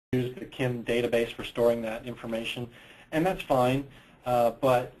the KIM database for storing that information, and that's fine.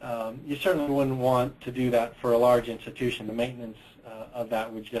 But you certainly wouldn't want to do that for a large institution. The maintenance of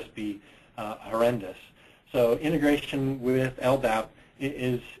that would just be horrendous. So integration with LDAP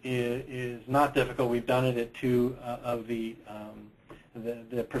is not difficult. We've done it at 2 of the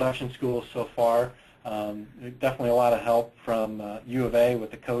production schools so far. Definitely a lot of help from U of A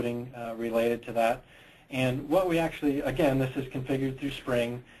with the coding related to that. And what we actually, again, this is configured through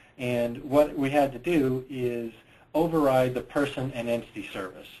Spring, and what we had to do is override the person and entity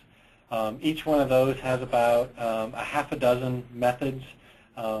service. Each one of those has about a half a dozen methods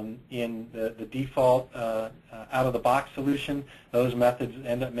in the default out-of-the-box solution. Those methods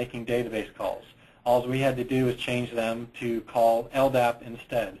end up making database calls. All we had to do is change them to call LDAP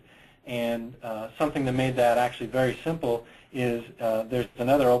instead. And something that made that actually very simple is there's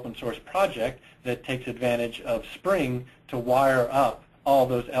another open source project that takes advantage of Spring to wire up all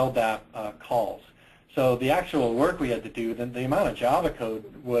those LDAP calls. So the actual work we had to do, the amount of Java code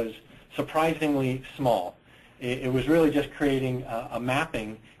was surprisingly small. It was really just creating a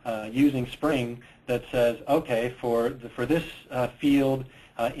mapping using Spring that says, okay, for this field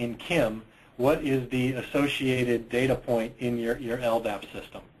in KIM, what is the associated data point in your LDAP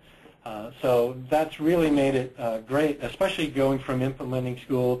system? So that's really made it great, especially going from implementing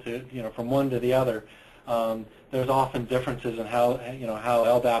school to, from one to the other. There's often differences in how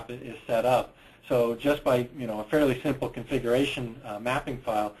LDAP is set up. So just by a fairly simple configuration mapping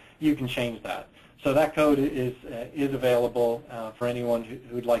file, you can change that. So that code is available for anyone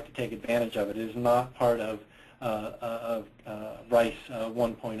who'd like to take advantage of it. It is not part of RICE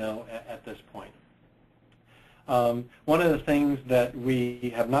 1.0 at this point. One of the things that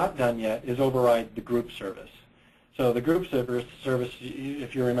we have not done yet is override the group service. So the group service,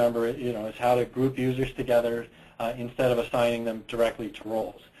 if you remember, is how to group users together instead of assigning them directly to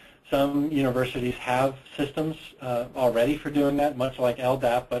roles. Some universities have systems already for doing that, much like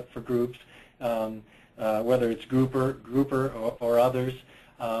LDAP, but for groups, whether it's Grouper or others.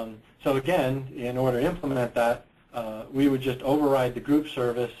 So again, in order to implement that, we would just override the group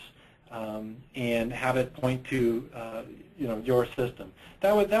service and have it point to your system.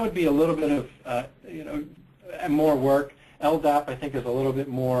 That would be a little bit of more work. LDAP, I think, is a little bit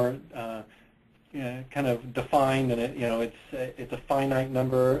more kind of defined, and it's a finite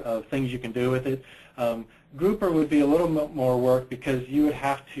number of things you can do with it. Grouper would be a little bit more work because you would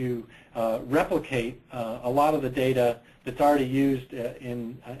have to replicate a lot of the data that's already used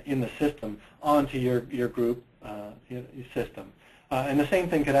in the system onto your group system. And the same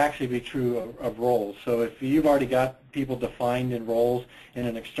thing could actually be true of roles. So if you've already got people defined in roles in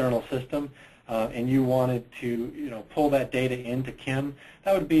an external system, and you wanted to pull that data into KIM,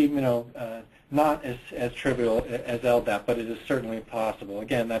 that would be not as trivial as LDAP, but it is certainly possible.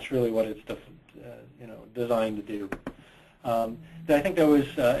 Again, that's really what it's designed to do. I think there was,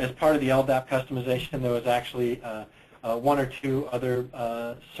 as part of the LDAP customization, there was actually 1 or 2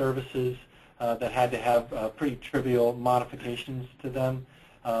 other services that had to have pretty trivial modifications to them.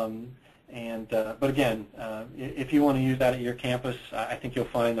 But again, if you want to use that at your campus, I think you'll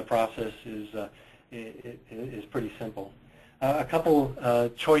find the process is pretty simple. A couple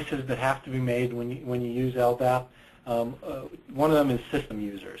choices that have to be made when you use LDAP. One of them is system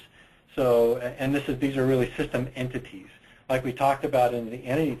users. So, and these are really system entities. Like we talked about in the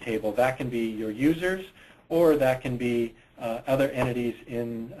entity table, that can be your users, or that can be other entities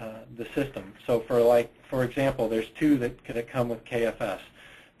in the system. So for example, there's 2 that come with KFS.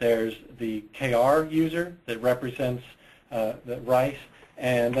 There's the KR user that represents the RICE,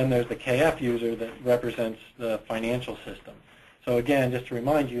 and then there's the KF user that represents the financial system. So again, just to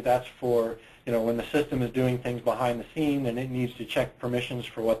remind you, that's for when the system is doing things behind the scene and it needs to check permissions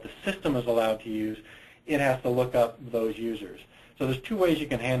for what the system is allowed to use, it has to look up those users. So there's 2 ways you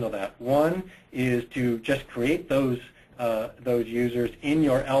can handle that. One is to just create those users in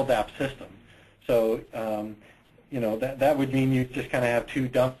your LDAP system. So that would mean you just kind of have 2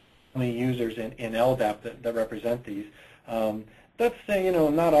 dummy users in LDAP that represent these. That's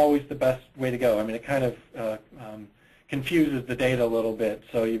not always the best way to go. I mean, it kind of confuses the data a little bit.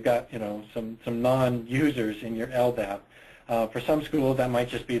 So you've got some non-users in your LDAP. For some schools, that might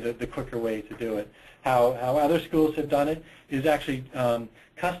just be the quicker way to do it. How other schools have done it is actually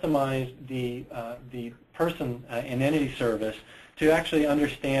customize the person and entity service to actually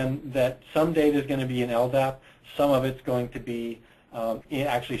understand that some data is going to be in LDAP, some of it's going to be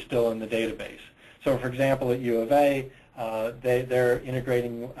actually still in the database. So for example, at U of A, they're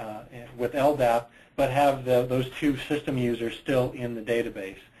integrating with LDAP, but have those 2 system users still in the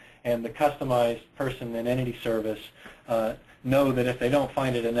database. And the customized person and entity service know that if they don't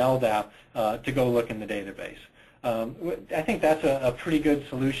find it in LDAP, to go look in the database. I think that's a pretty good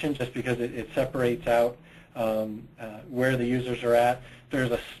solution, just because it separates out where the users are at.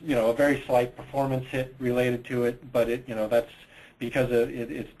 There's a very slight performance hit related to it, but that's because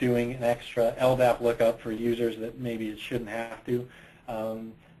it's doing an extra LDAP lookup for users that maybe it shouldn't have to.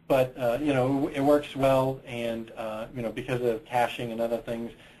 But it works well, and because of caching and other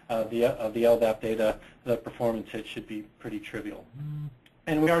things, the LDAP data, the performance hit should be pretty trivial.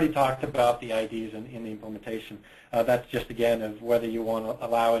 And we already talked about the IDs in the implementation. That's just, again, of whether you want to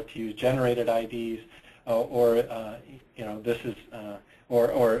allow it to use generated IDs, or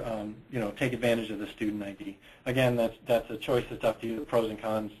take advantage of the student ID. Again, that's a choice that's up to you. The pros and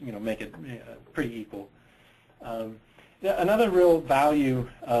cons, make it pretty equal. Another real value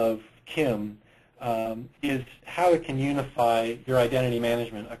of KIM is how it can unify your identity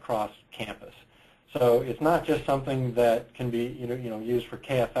management across campus. So it's not just something that can be used for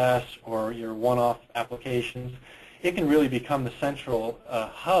KFS or your one-off applications. It can really become the central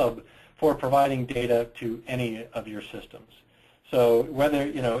hub for providing data to any of your systems. So whether,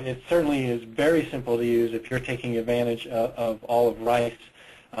 it certainly is very simple to use if you're taking advantage of all of RICE,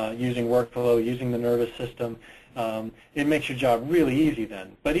 using workflow, using the nervous system. It makes your job really easy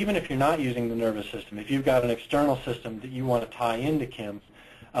then. But even if you're not using the nervous system, if you've got an external system that you want to tie into KIM,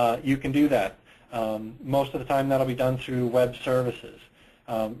 you can do that. Most of the time that'll be done through web services.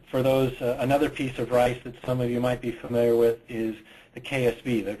 For those, another piece of RICE that some of you might be familiar with is the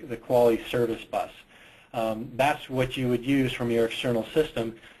KSB, the Kuali service bus. That's what you would use from your external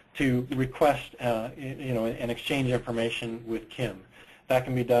system to request, and exchange information with KIM. That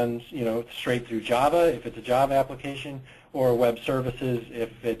can be done, straight through Java if it's a Java application, or web services if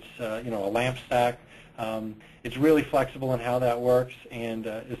it's, a LAMP stack. It's really flexible in how that works, and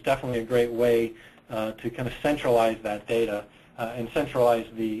it's definitely a great way to kind of centralize that data and centralize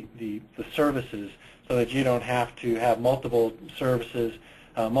the services, so that you don't have to have multiple services,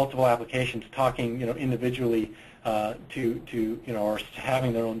 multiple applications talking, individually or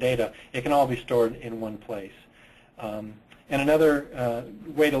having their own data. It can all be stored in one place. And another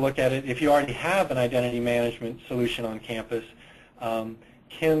way to look at it, if you already have an identity management solution on campus,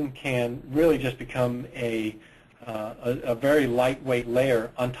 KIM can really just become a very lightweight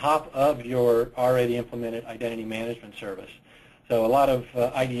layer on top of your already implemented identity management service. So a lot of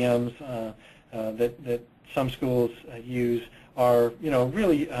IDMs that some schools use are,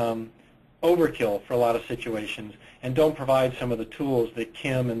 really overkill for a lot of situations, and don't provide some of the tools that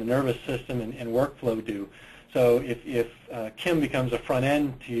KIM and the nervous system and workflow do. So if KIM becomes a front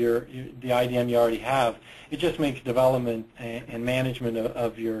end to the IDM you already have, it just makes development and management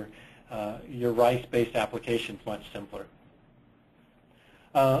of your RICE-based applications much simpler.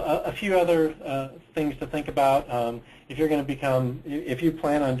 A few other things to think about. If you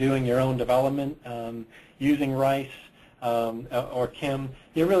plan on doing your own development using RICE or KIM,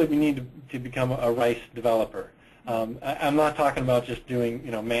 you really need to become a RICE developer. I'm not talking about just doing,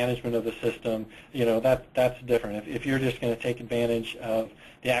 management of the system. That's different. If you're just going to take advantage of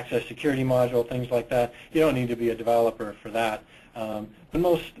the access security module, things like that, you don't need to be a developer for that. But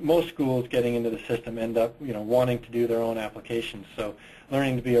most schools getting into the system end up, wanting to do their own applications. So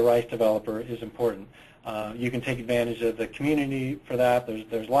learning to be a RICE developer is important. You can take advantage of the community for that.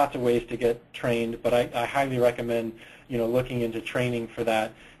 There's lots of ways to get trained, but I highly recommend, looking into training for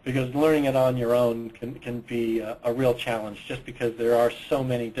that, because learning it on your own can be a real challenge, just because there are so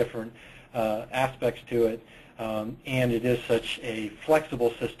many different aspects to it, and it is such a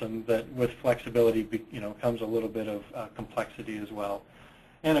flexible system that with flexibility, comes a little bit of complexity as well.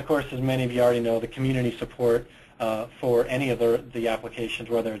 And of course, as many of you already know, the community support for any of the applications,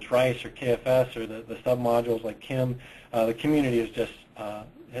 whether it's RICE or KFS or the sub-modules like KIM, the community is just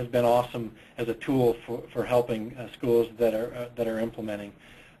has been awesome as a tool for helping schools that are implementing.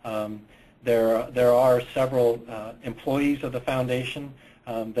 There are several employees of the foundation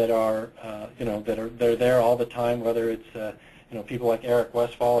that are they're there all the time. Whether it's people like Eric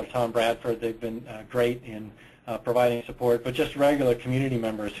Westfall or Tom Bradford, they've been great in providing support. But just regular community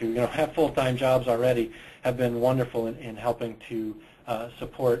members who have full-time jobs already have been wonderful in helping to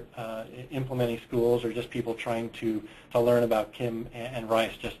support implementing schools, or just people trying to learn about KIM and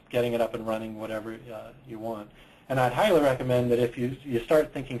RICE, just getting it up and running, whatever you want. And I'd highly recommend that if you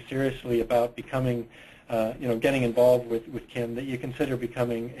start thinking seriously about becoming, getting involved with KIM, that you consider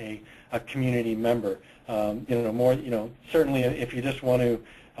becoming a community member. Certainly if you just want to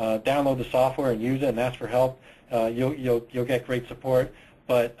download the software and use it and ask for help, you'll get great support.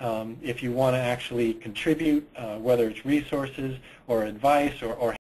 But if you want to actually contribute, whether it's resources or advice or